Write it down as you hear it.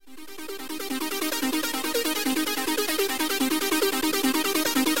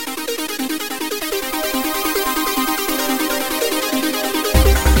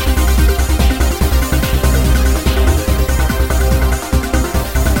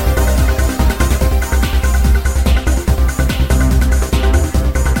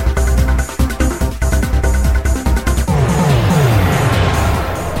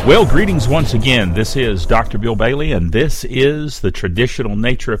Well, greetings once again. This is Dr. Bill Bailey, and this is the Traditional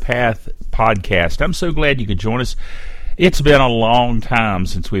Naturopath podcast. I'm so glad you could join us. It's been a long time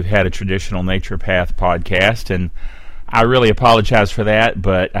since we've had a Traditional Naturopath podcast, and I really apologize for that,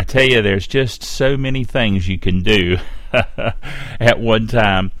 but I tell you, there's just so many things you can do at one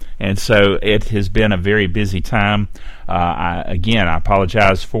time, and so it has been a very busy time. I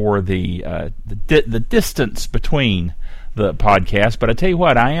apologize for the distance between the podcast, but I tell you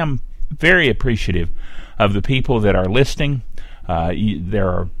what, I am very appreciative of the people that are listening. There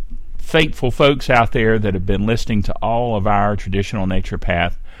are faithful folks out there that have been listening to all of our Traditional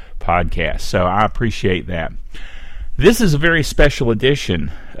Naturopath podcasts, so I appreciate that. This is a very special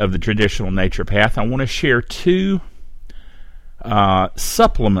edition of the Traditional Naturopath. I want to share two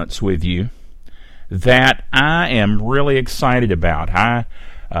supplements with you that I am really excited about. I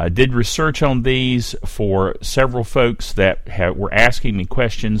did research on these for several folks that were asking me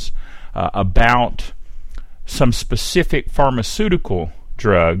questions about some specific pharmaceutical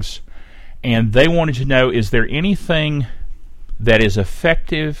drugs, and they wanted to know, is there anything that is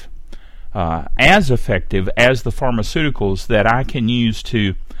effective, as effective as the pharmaceuticals that I can use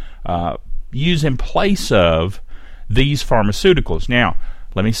to use in place of these pharmaceuticals? Now,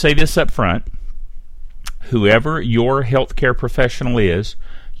 let me say this up front. Whoever your healthcare professional is,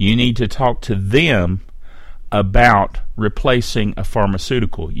 you need to talk to them about replacing a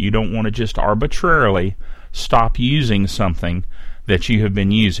pharmaceutical. You don't want to just arbitrarily stop using something that you have been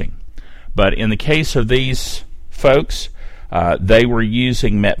using. But in the case of these folks, they were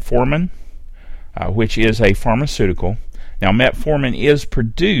using metformin, which is a pharmaceutical. Now, metformin is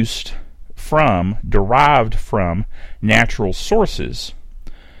derived from natural sources,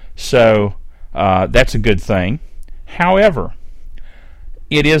 so that's a good thing. However,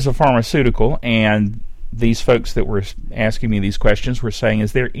 it is a pharmaceutical, and these folks that were asking me these questions were saying,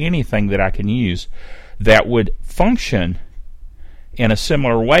 is there anything that I can use that would function in a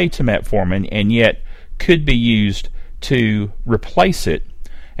similar way to metformin and yet could be used to replace it?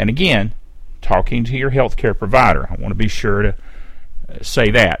 And again, talking to your healthcare provider. I want to be sure to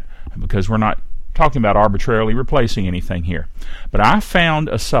say that, because we're not talking about arbitrarily replacing anything here. But I found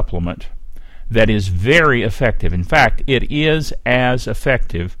a supplement that is very effective. In fact, it is as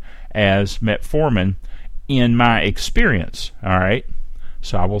effective as metformin in my experience. All right?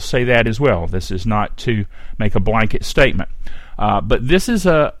 So I will say that as well. This is not to make a blanket statement. But this is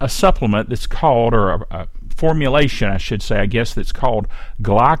a supplement that's called, or a formulation, I should say, I guess, that's called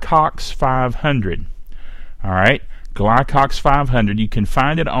GlycoX 500. All right? GlycoX 500. You can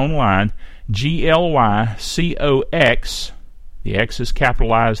find it online, GlycoX. The X is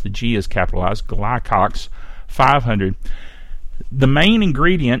capitalized, the G is capitalized, GlycoX 500. The main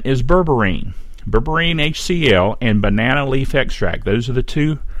ingredient is berberine HCl, and banana leaf extract. Those are the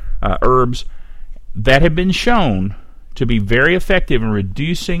two herbs that have been shown to be very effective in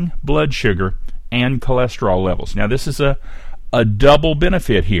reducing blood sugar and cholesterol levels. Now, this is a double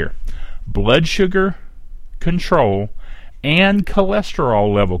benefit here. Blood sugar control and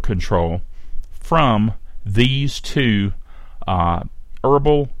cholesterol level control from these two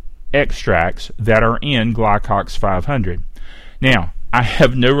herbal extracts that are in GlycoX 500. Now, I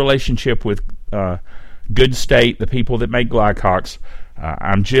have no relationship with Good State, the people that make GlycoX.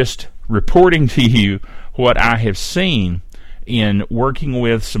 I'm just reporting to you what I have seen in working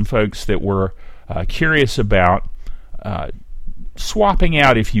with some folks that were curious about swapping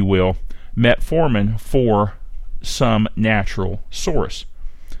out, if you will, metformin for some natural source.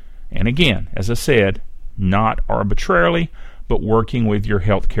 And again, as I said, not arbitrarily, but working with your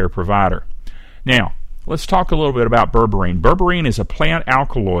healthcare provider. Now, let's talk a little bit about berberine. Berberine is a plant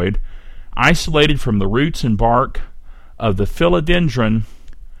alkaloid isolated from the roots and bark of the Philodendron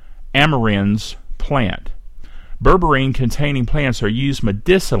amarins plant. Berberine-containing plants are used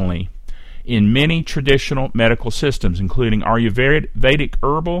medicinally in many traditional medical systems, including Ayurvedic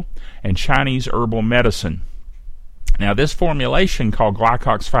herbal and Chinese herbal medicine. Now, this formulation, called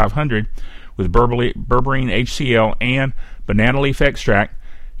GlycoX 500, with berberine HCl and banana leaf extract,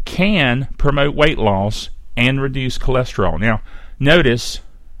 can promote weight loss and reduce cholesterol. Now, notice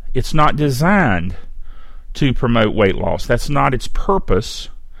it's not designed to promote weight loss. That's not its purpose,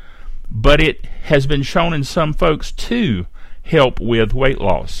 but it has been shown in some folks to help with weight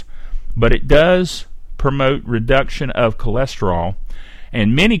loss. But it does promote reduction of cholesterol,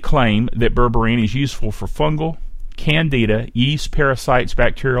 and many claim that berberine is useful for fungal, candida, yeast, parasites,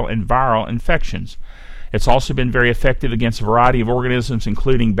 bacterial, and viral infections. It's also been very effective against a variety of organisms,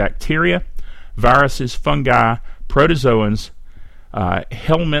 including bacteria, viruses, fungi, protozoans,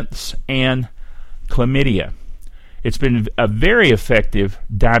 helminths, and chlamydia. It's been a very effective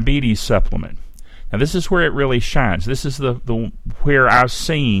diabetes supplement. Now, this is where it really shines. This is the where I've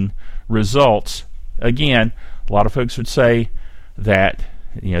seen results. Again, a lot of folks would say that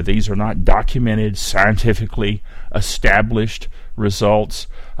these are not documented, scientifically established results.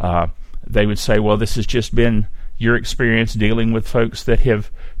 They would say, well, this has just been your experience dealing with folks that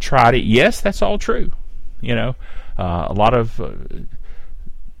have tried it. Yes, that's all true. A lot of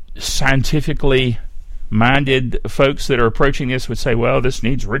scientifically minded folks that are approaching this would say, well, this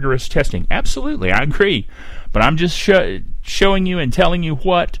needs rigorous testing. Absolutely, I agree. But I'm just showing you and telling you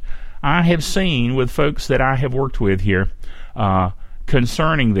what I have seen with folks that I have worked with here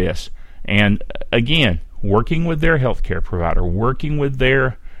concerning this. And again, working with their healthcare provider, working with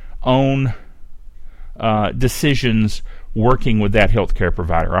their own decisions, working with that healthcare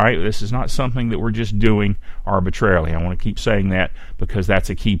provider. All right, this is not something that we're just doing arbitrarily. I want to keep saying that because that's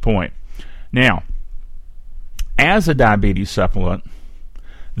a key point. Now, as a diabetes supplement,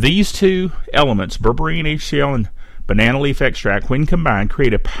 these two elements, berberine HCl and banana leaf extract, when combined,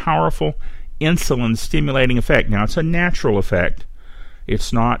 create a powerful insulin-stimulating effect. Now, it's a natural effect.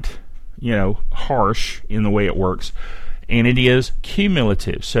 It's not, harsh in the way it works. And it is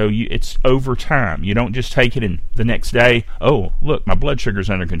cumulative, so it's over time. You don't just take it and the next day, oh, look, my blood sugar's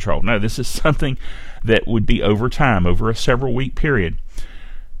under control. No, this is something that would be over time, over a several-week period.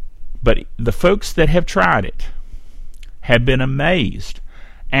 But the folks that have tried it have been amazed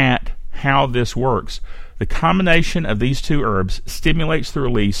at how this works. The combination of these two herbs stimulates the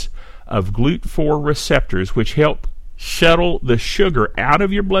release of GLUT4 receptors, which help shuttle the sugar out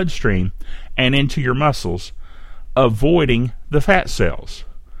of your bloodstream and into your muscles, avoiding the fat cells.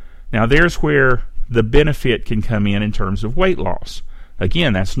 Now, there's where the benefit can come in terms of weight loss.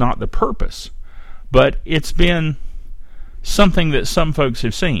 Again, that's not the purpose, but it's been something that some folks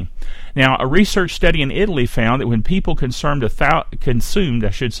have seen. Now, a research study in Italy found that when people consumed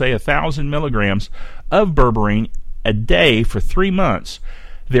 1,000 milligrams of berberine a day for 3 months,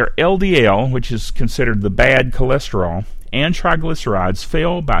 their LDL, which is considered the bad cholesterol, and triglycerides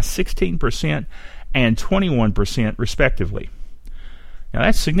fell by 16% and 21% respectively. Now,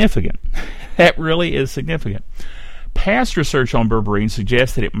 that's significant. That really is significant. Past research on berberine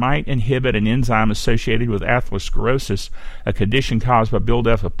suggests that it might inhibit an enzyme associated with atherosclerosis, a condition caused by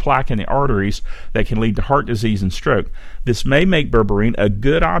buildup of plaque in the arteries that can lead to heart disease and stroke. This may make berberine a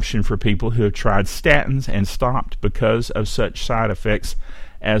good option for people who have tried statins and stopped because of such side effects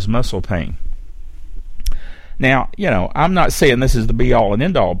as muscle pain. Now, I'm not saying this is the be-all and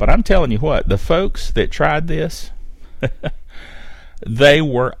end-all, but I'm telling you what, the folks that tried this, they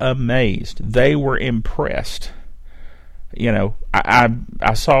were amazed. They were impressed.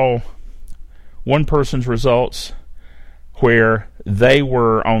 I saw one person's results where they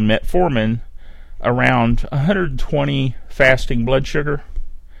were on metformin around 120 fasting blood sugar,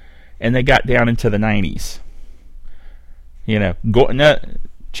 and they got down into the 90s.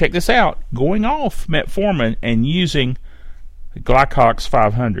 Check this out, going off metformin and using GlycoX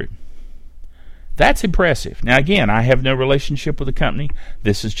 500. That's impressive. Now, again, I have no relationship with the company.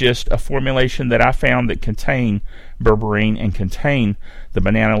 This is just a formulation that I found that contained berberine and contained the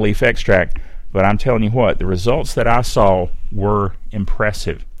banana leaf extract. But I'm telling you what, the results that I saw were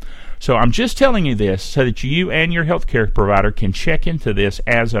impressive. So I'm just telling you this so that you and your healthcare provider can check into this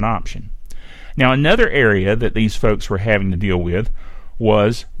as an option. Now, another area that these folks were having to deal with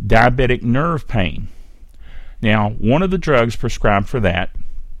was diabetic nerve pain. Now, one of the drugs prescribed for that,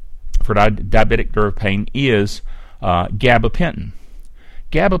 for diabetic nerve pain, is gabapentin.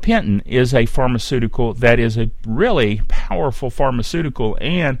 Gabapentin is a pharmaceutical that is a really powerful pharmaceutical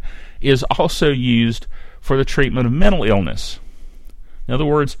and is also used for the treatment of mental illness. In other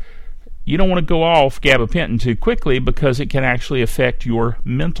words, you don't want to go off gabapentin too quickly because it can actually affect your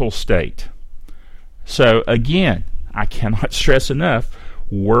mental state. So again, I cannot stress enough,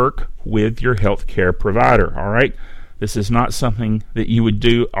 work with your healthcare provider, all right? This is not something that you would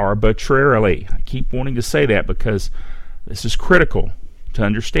do arbitrarily. I keep wanting to say that because this is critical to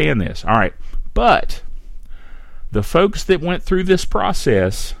understand this. All right, but the folks that went through this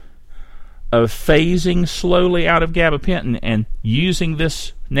process of phasing slowly out of gabapentin and using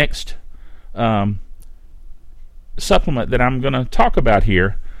this next supplement that I'm going to talk about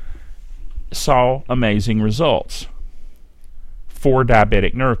here saw amazing results for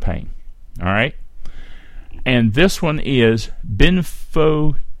diabetic nerve pain. All right? And this one is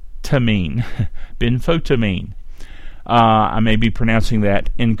benfotiamine. Benfotiamine. I may be pronouncing that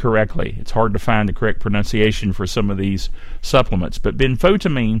incorrectly. It's hard to find the correct pronunciation for some of these supplements. But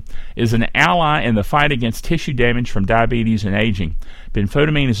benfotiamine is an ally in the fight against tissue damage from diabetes and aging.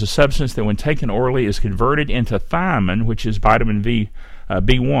 Benfotiamine is a substance that, when taken orally, is converted into thiamine, which is vitamin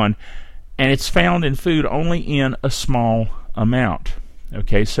B1, and it's found in food only in a small amount.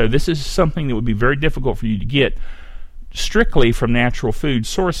 Okay, so this is something that would be very difficult for you to get strictly from natural food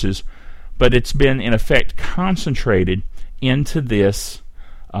sources, but it's been in effect concentrated into this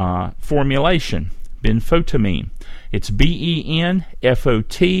formulation, benfotiamine. It's benfotiamine,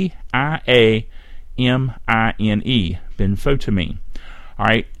 benfotiamine. All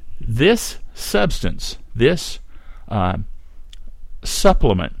right, this substance, this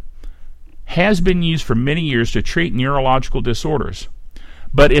supplement, has been used for many years to treat neurological disorders,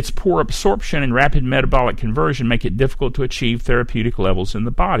 but its poor absorption and rapid metabolic conversion make it difficult to achieve therapeutic levels in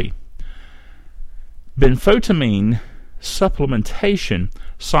the body. Benfotiamine supplementation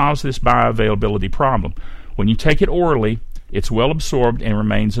solves this bioavailability problem. When you take it orally, it's well absorbed and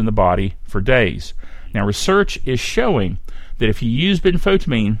remains in the body for days. Now, research is showing that if you use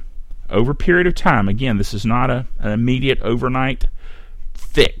benfotiamine over a period of time, again, this is not an immediate overnight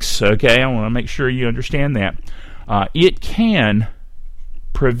fix, okay? I want to make sure you understand that. It can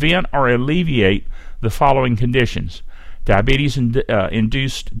prevent or alleviate the following conditions: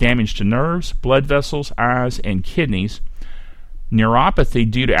 diabetes-induced damage to nerves, blood vessels, eyes, and kidneys; neuropathy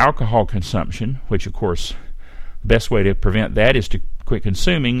due to alcohol consumption, which, of course, the best way to prevent that is to quit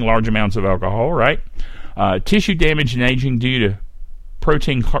consuming large amounts of alcohol, right? Tissue damage and aging due to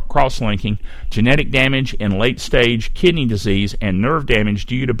protein cross-linking, genetic damage in late-stage kidney disease, and nerve damage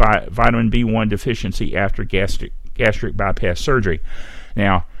due to vitamin B1 deficiency after gastric bypass surgery.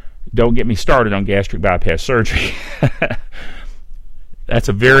 Now, don't get me started on gastric bypass surgery. That's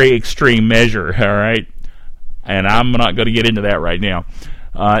a very extreme measure, all right? And I'm not going to get into that right now.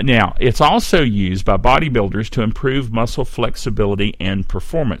 Now, it's also used by bodybuilders to improve muscle flexibility and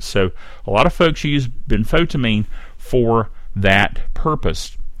performance. So a lot of folks use benfotiamine for that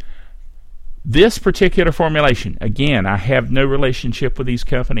purpose. This particular formulation, again, I have no relationship with these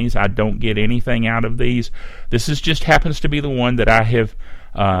companies. I don't get anything out of these. This just happens to be the one that I have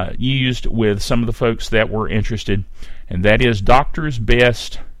used with some of the folks that were interested, and that is Doctor's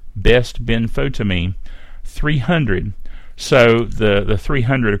Best Benfotiamine 300. So the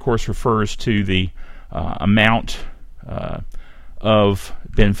 300, of course, refers to the amount of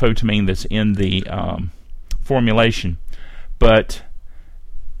benfotiamine that's in the formulation. But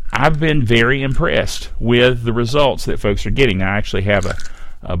I've been very impressed with the results that folks are getting. Now, I actually have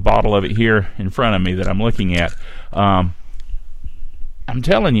a bottle of it here in front of me that I'm looking at. I'm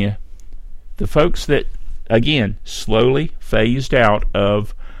telling you, the folks that, again, slowly phased out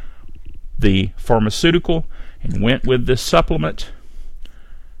of the pharmaceutical and went with this supplement,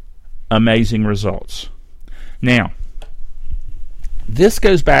 amazing results. Now, this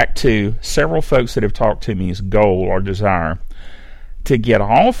goes back to several folks that have talked to me's goal or desire to get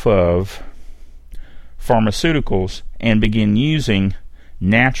off of pharmaceuticals and begin using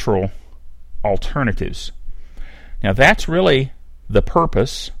natural alternatives. Now, that's really the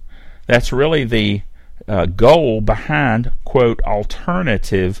purpose. That's really the goal behind, quote,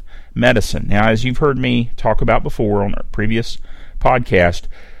 alternative medicine. Now, as you've heard me talk about before on a previous podcast,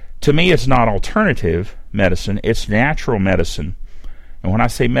 to me it's not alternative medicine, it's natural medicine. And when I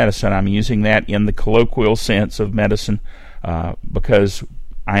say medicine, I'm using that in the colloquial sense of medicine because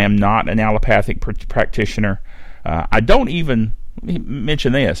I am not an allopathic practitioner. I don't even, let me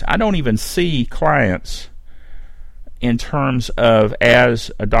mention this, I don't even see clients in terms of,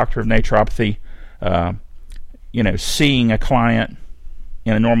 as a doctor of naturopathy, seeing a client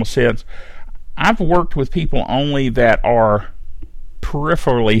in a normal sense. I've worked with people only that are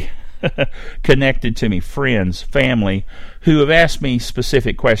peripherally connected to me, friends, family, who have asked me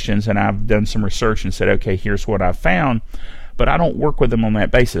specific questions, and I've done some research and said, okay, here's what I've found, but I don't work with them on that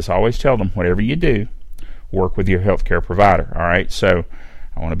basis. I always tell them, whatever you do, work with your healthcare provider, all right? So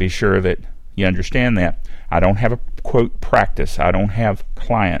I want to be sure that you understand that. I don't have a, quote, practice. I don't have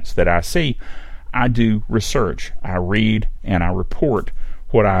clients that I see. I do research. I read and I report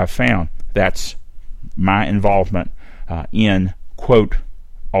what I have found. That's my involvement in, quote,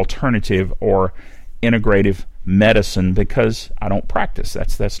 alternative or integrative medicine, because I don't practice.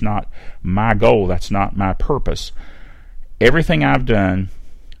 That's not my goal. That's not my purpose. Everything I've done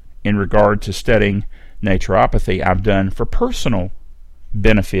in regard to studying naturopathy, I've done for personal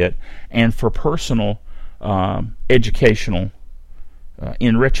benefit and for personal educational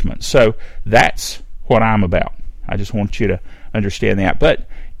enrichment. So that's what I'm about. I just want you to understand that. But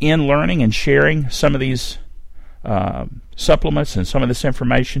in learning and sharing some of these supplements and some of this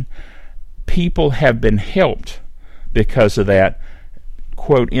information, people have been helped because of that,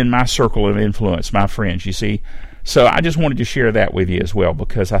 quote, in my circle of influence, my friends, you see. So I just wanted to share that with you as well,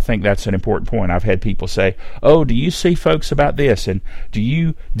 because I think that's an important point. I've had people say, oh, do you see folks about this, and do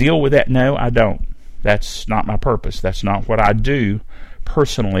you deal with that? No, I don't. That's not my purpose. That's not what I do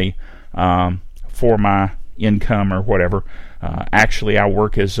personally for my income or whatever. Actually, I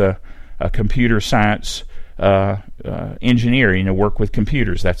work as a computer science engineer, work with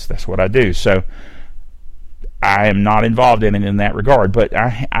computers. That's what I do. So I am not involved in it in that regard, but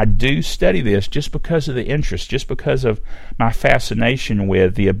I do study this just because of the interest, just because of my fascination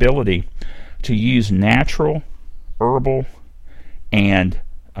with the ability to use natural, herbal, and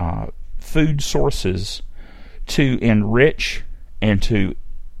food sources to enrich and to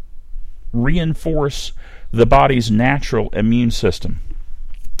reinforce the body's natural immune system.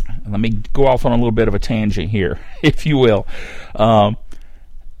 Let me go off on a little bit of a tangent here, if you will.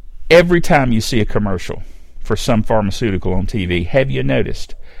 Every time you see a commercial for some pharmaceutical on TV, have you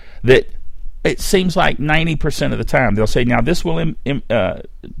noticed that it seems like 90% of the time they'll say, now this will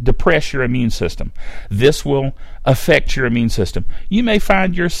depress your immune system. This will affect your immune system. You may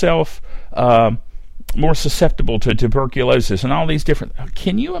find yourself more susceptible to tuberculosis and all these different...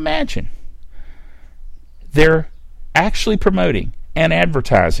 Can you imagine? They're actually promoting and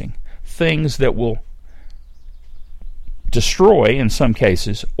advertising things that will destroy, in some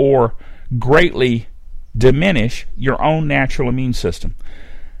cases, or greatly diminish your own natural immune system.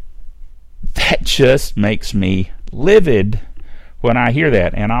 That just makes me livid when I hear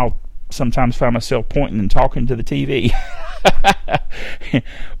that, and I'll sometimes find myself pointing and talking to the TV.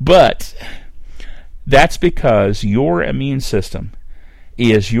 But that's because your immune system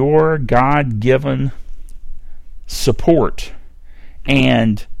is your God-given support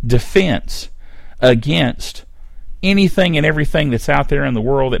and defense against anything and everything that's out there in the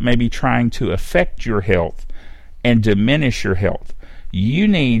world that may be trying to affect your health and diminish your health. You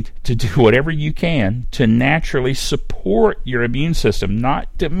need to do whatever you can to naturally support your immune system,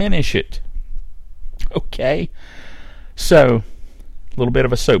 not diminish it. Okay? So, a little bit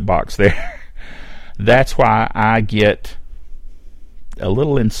of a soapbox there. That's why I get a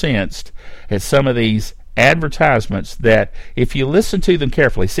little incensed at some of these advertisements that, if you listen to them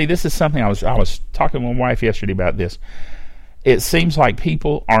carefully, see, this is something I was talking with my wife yesterday about this. It seems like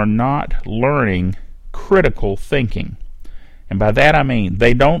people are not learning critical thinking. And by that I mean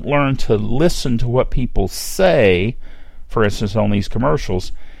they don't learn to listen to what people say, for instance, on these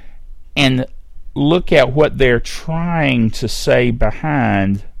commercials, and look at what they're trying to say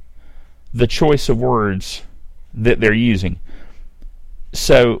behind the choice of words that they're using.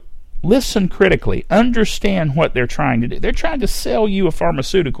 So listen critically. Understand what they're trying to do. They're trying to sell you a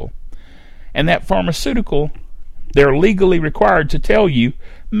pharmaceutical. And that pharmaceutical, they're legally required to tell you,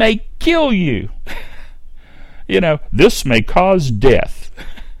 may kill you. This may cause death.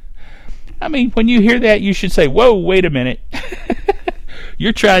 I mean, when you hear that, you should say, whoa, wait a minute.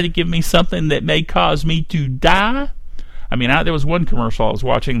 You're trying to give me something that may cause me to die? I mean, there was one commercial I was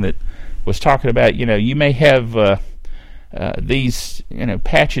watching that was talking about, you may have these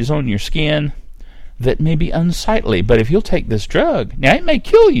patches on your skin that may be unsightly, but if you'll take this drug, now it may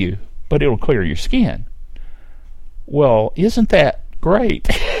kill you, but it'll clear your skin. Well, isn't that great?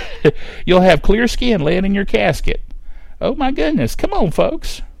 You'll have clear skin laying in your casket. Oh my goodness, come on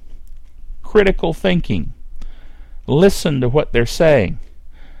folks. Critical thinking. Listen to what they're saying.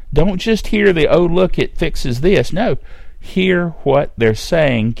 Don't just hear the, oh look, it fixes this. No, hear what they're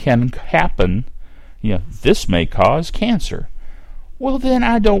saying can happen. This may cause cancer. Well, then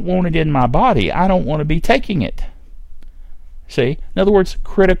I don't want it in my body. I don't want to be taking it. See? In other words,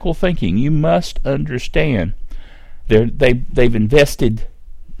 critical thinking. You must understand. They've invested,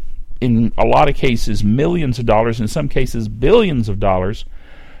 in a lot of cases, millions of dollars, in some cases billions of dollars,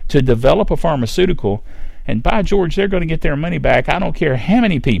 to develop a pharmaceutical, and by George, they're going to get their money back. I don't care how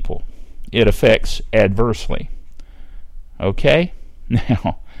many people it affects adversely. Okay?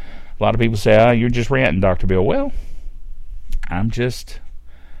 Now, a lot of people say, oh, you're just ranting, Dr. Bill. Well, I'm just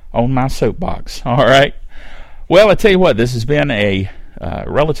on my soapbox. All right? Well, I tell you what, this has been a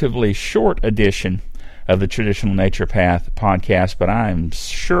relatively short edition of the Traditional Naturopath podcast, but I'm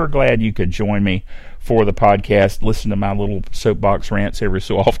sure glad you could join me for the podcast, listen to my little soapbox rants every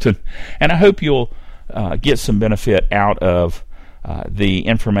so often, and I hope you'll get some benefit out of the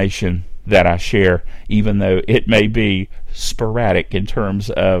information that I share, even though it may be sporadic in terms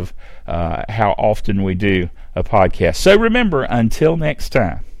of how often we do a podcast. So remember, until next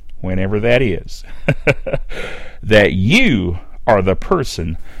time, whenever that is, that you are the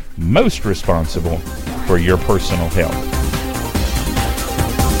person most responsible for your personal health.